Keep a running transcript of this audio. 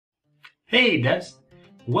Hey devs,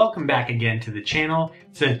 welcome back again to the channel.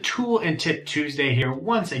 It's a Tool and Tip Tuesday here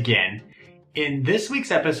once again. In this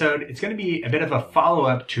week's episode, it's going to be a bit of a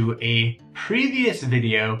follow-up to a previous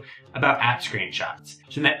video about app screenshots.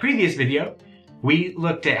 So in that previous video, we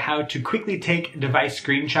looked at how to quickly take device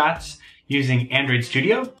screenshots using Android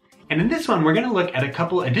Studio. And in this one, we're going to look at a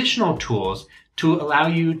couple additional tools to allow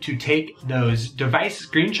you to take those device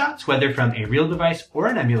screenshots, whether from a real device or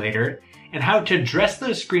an emulator, and how to dress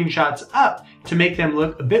those screenshots up to make them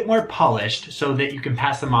look a bit more polished so that you can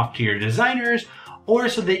pass them off to your designers or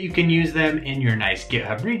so that you can use them in your nice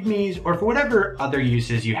GitHub READMEs or for whatever other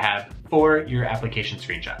uses you have for your application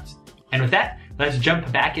screenshots. And with that, let's jump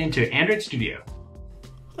back into Android Studio.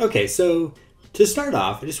 Okay, so to start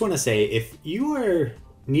off, I just want to say if you are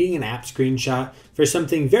needing an app screenshot for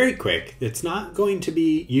something very quick that's not going to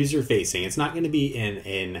be user-facing, it's not going to be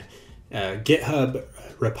in GitHub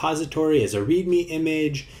repository as a README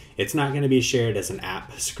image, it's not going to be shared as an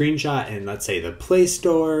app screenshot in, let's say, the Play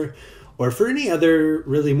Store, or for any other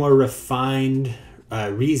really more refined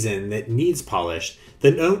reason that needs polished,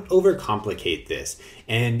 then don't overcomplicate this.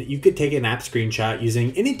 And you could take an app screenshot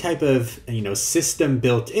using any type of system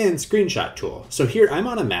built-in screenshot tool. So here I'm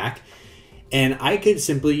on a Mac, and I could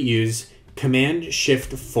simply use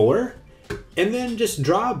Command-Shift-4 and then just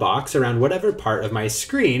draw a box around whatever part of my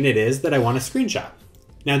screen it is that I want to screenshot.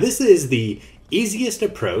 Now this is the easiest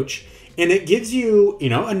approach, and it gives you,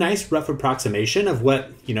 a nice rough approximation of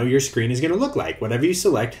what, your screen is going to look like. Whatever you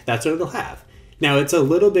select, that's what it'll have. Now it's a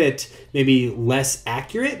little bit maybe less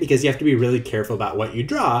accurate because you have to be really careful about what you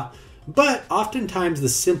draw, but oftentimes the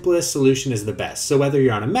simplest solution is the best. So whether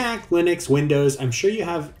you're on a Mac, Linux, Windows, I'm sure you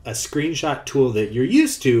have a screenshot tool that you're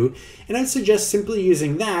used to, and I'd suggest simply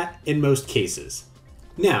using that in most cases.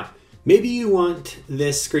 Now, maybe you want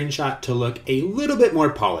this screenshot to look a little bit more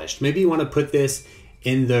polished. Maybe you want to put this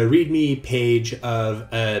in the README page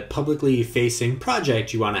of a publicly facing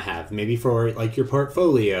project you want to have, maybe for like your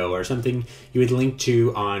portfolio or something you would link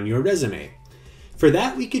to on your resume. For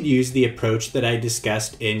that, we could use the approach that I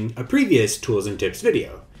discussed in a previous Tools and Tips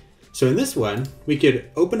video. So in this one, we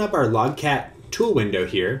could open up our Logcat tool window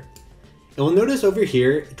here, and we'll notice over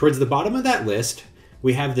here, towards the bottom of that list,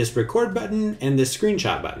 we have this record button and this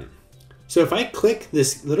screenshot button. So if I click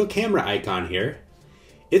this little camera icon here,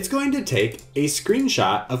 it's going to take a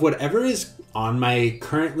screenshot of whatever is on my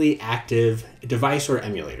currently active device or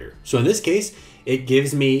emulator. So in this case, it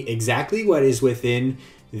gives me exactly what is within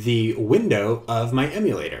the window of my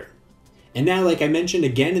emulator. And now, like I mentioned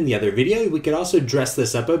again in the other video, we could also dress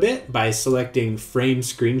this up a bit by selecting Frame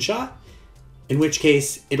Screenshot, in which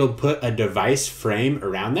case it'll put a device frame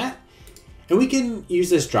around that. And we can use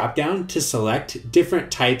this dropdown to select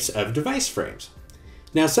different types of device frames.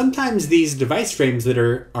 Now, sometimes these device frames that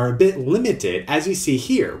are a bit limited, as you see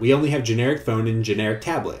here, we only have generic phone and generic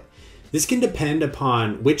tablet. This can depend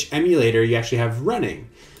upon which emulator you actually have running.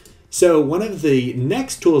 So one of the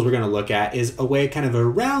next tools we're going to look at is a way kind of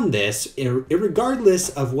around this, regardless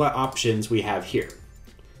of what options we have here.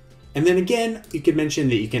 And then again, you could mention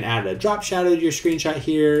that you can add a drop shadow to your screenshot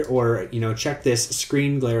here, or check this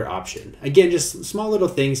screen glare option. Again, just small little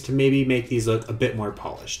things to maybe make these look a bit more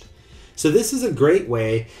polished. So this is a great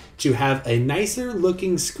way to have a nicer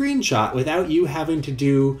looking screenshot without you having to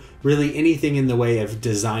do really anything in the way of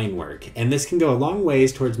design work. And this can go a long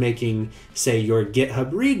ways towards making, say, your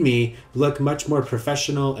GitHub README look much more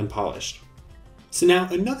professional and polished. So now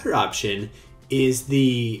another option is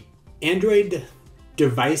the Android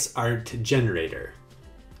Device Art Generator,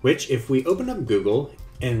 which if we open up Google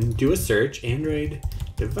and do a search, Android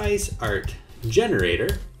Device Art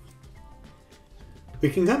Generator, we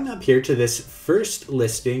can come up here to this first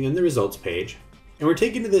listing in the results page, and we're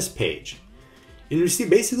taken to this page. And you see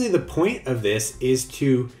basically the point of this is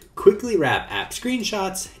to quickly wrap app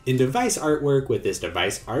screenshots in device artwork with this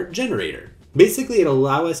device art generator. Basically, it'll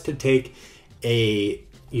allow us to take a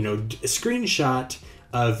screenshot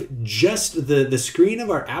of just the screen of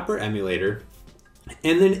our app or emulator,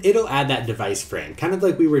 and then it'll add that device frame, kind of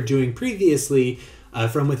like we were doing previously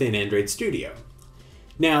from within Android Studio.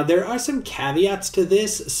 Now, there are some caveats to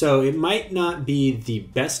this, so it might not be the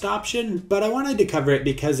best option, but I wanted to cover it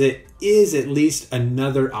because it is at least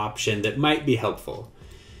another option that might be helpful.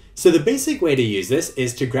 So the basic way to use this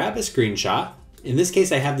is to grab a screenshot. In this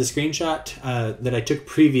case, I have the screenshot that I took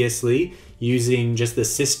previously using just the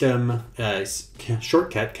system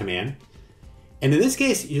shortcut command. And in this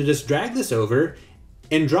case, you just drag this over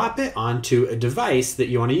and drop it onto a device that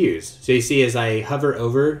you want to use. So you see as I hover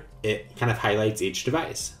over, it kind of highlights each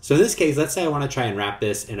device. So in this case, let's say I want to try and wrap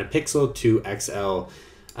this in a Pixel 2 XL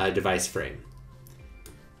device frame.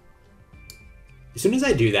 As soon as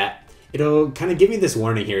I do that, it'll kind of give me this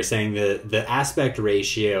warning here saying the aspect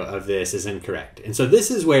ratio of this is incorrect. And so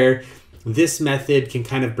this is where this method can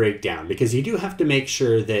kind of break down, because you do have to make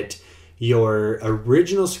sure that your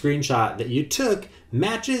original screenshot that you took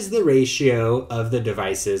matches the ratio of the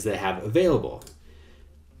devices that have available.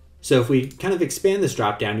 So if we kind of expand this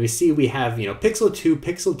drop down, we see we have, Pixel 2,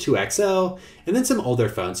 Pixel 2 XL, and then some older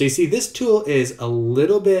phones. So you see this tool is a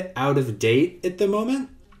little bit out of date at the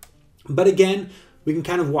moment, but again, we can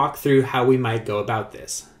kind of walk through how we might go about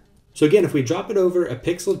this. So again, if we drop it over a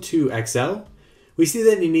Pixel 2 XL, we see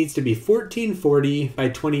that it needs to be 1440 by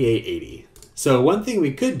 2880. So one thing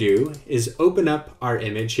we could do is open up our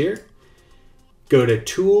image here, go to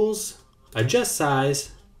Tools, Adjust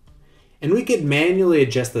Size, and we could manually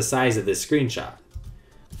adjust the size of this screenshot.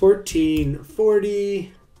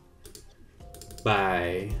 1440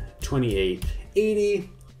 by 2880.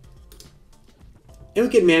 And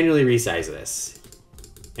we could manually resize this.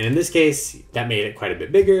 And in this case, that made it quite a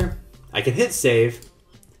bit bigger. I can hit save.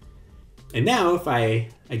 And now if I,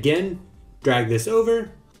 again, drag this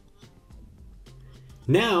over,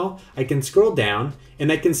 now I can scroll down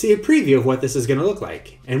and I can see a preview of what this is going to look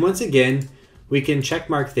like. And once again, we can check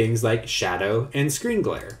mark things like shadow and screen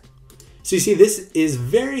glare. So you see, this is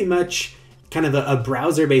very much kind of a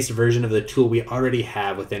browser-based version of the tool we already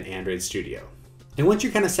have within Android Studio. And once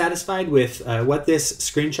you're kind of satisfied with what this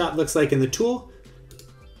screenshot looks like in the tool,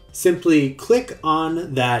 simply click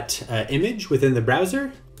on that image within the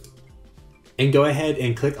browser and go ahead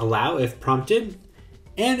and click Allow if prompted.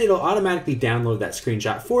 And it'll automatically download that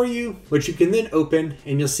screenshot for you, which you can then open,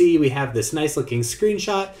 and you'll see we have this nice looking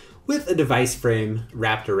screenshot with a device frame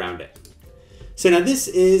wrapped around it. So now this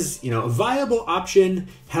is, a viable option.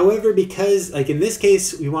 However, because like in this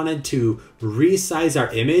case, we wanted to resize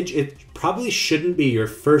our image, it probably shouldn't be your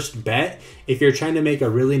first bet if you're trying to make a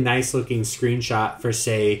really nice looking screenshot for,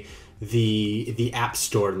 say, the App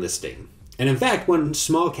Store listing. And in fact, one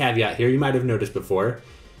small caveat here you might have noticed before,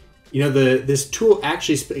 this tool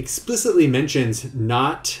actually explicitly mentions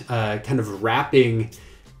not kind of wrapping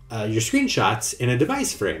your screenshots in a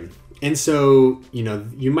device frame. And so,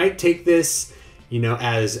 you might take this,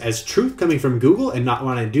 as truth coming from Google and not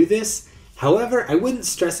want to do this. However, I wouldn't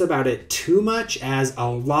stress about it too much, as a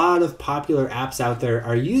lot of popular apps out there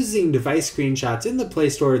are using device screenshots in the Play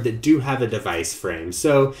Store that do have a device frame.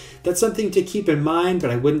 So that's something to keep in mind, but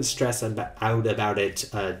I wouldn't stress out about it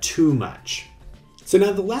too much. So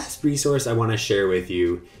now the last resource I want to share with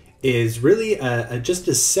you is really just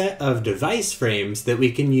a set of device frames that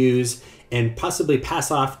we can use and possibly pass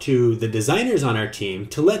off to the designers on our team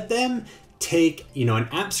to let them take, an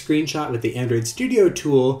app screenshot with the Android Studio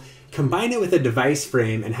tool, combine it with a device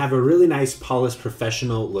frame, and have a really nice, polished,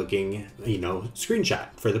 professional looking, screenshot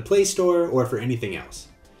for the Play Store or for anything else.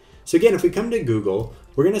 So again, if we come to Google,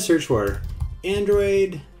 we're going to search for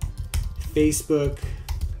Android Facebook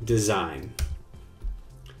design.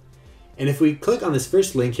 And if we click on this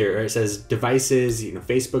first link here, where it says devices,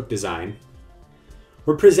 Facebook design,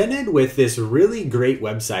 we're presented with this really great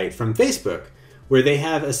website from Facebook where they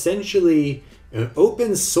have essentially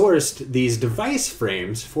open sourced these device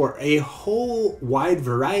frames for a whole wide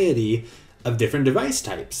variety of different device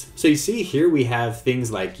types. So you see here we have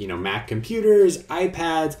things like, Mac computers,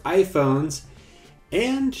 iPads, iPhones,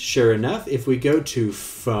 and sure enough, if we go to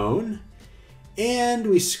phone and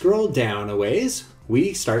we scroll down a ways,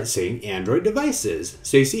 we start seeing Android devices.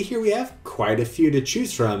 So you see here we have quite a few to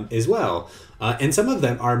choose from as well. And some of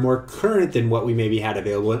them are more current than what we maybe had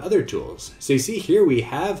available in other tools. So you see here we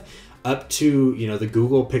have up to, the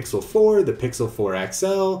Google Pixel 4, the Pixel 4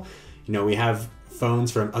 XL. We have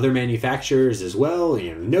phones from other manufacturers as well.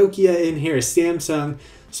 Nokia in here, Samsung.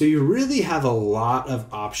 So you really have a lot of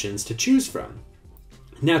options to choose from.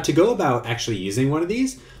 Now to go about actually using one of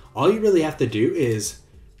these, all you really have to do is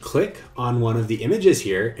click on one of the images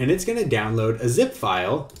here, and it's going to download a zip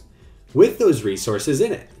file with those resources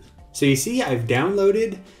in it. So you see I've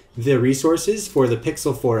downloaded the resources for the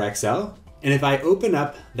Pixel 4 XL, and if I open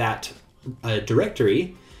up that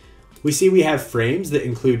directory, we see we have frames that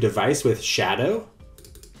include device with shadow.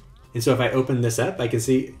 And so if I open this up, I can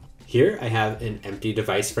see here I have an empty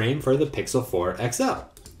device frame for the Pixel 4 XL.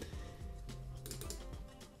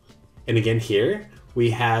 And again here, we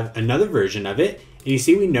have another version of it. And you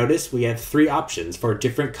see, we notice we have three options for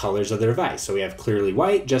different colors of the device. So we have clearly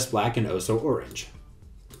white, just black, and also orange.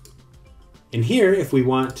 And here, if we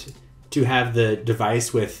want to have the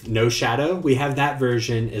device with no shadow, we have that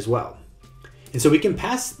version as well. And so we can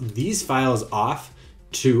pass these files off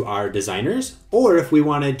to our designers, or if we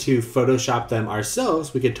wanted to Photoshop them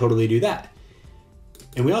ourselves, we could totally do that.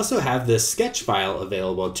 And we also have the sketch file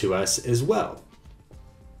available to us as well.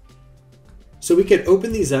 So we could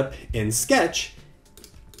open these up in Sketch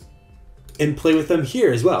and play with them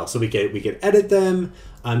here as well. So we could edit them,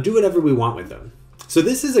 do whatever we want with them. So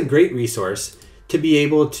this is a great resource to be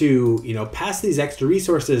able to, pass these extra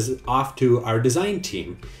resources off to our design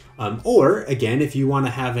team. Or again, if you want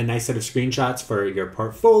to have a nice set of screenshots for your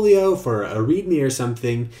portfolio, for a README or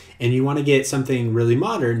something, and you want to get something really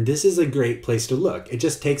modern, this is a great place to look. It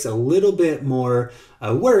just takes a little bit more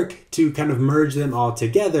work to kind of merge them all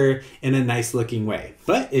together in a nice looking way.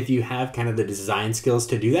 But if you have kind of the design skills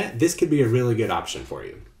to do that, this could be a really good option for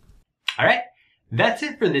you. All right, that's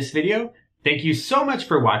it for this video. Thank you so much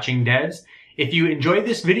for watching, devs. If you enjoyed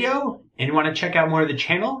this video and want to check out more of the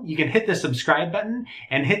channel, you can hit the subscribe button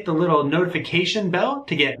and hit the little notification bell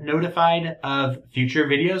to get notified of future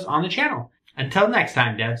videos on the channel. Until next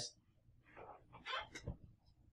time, devs.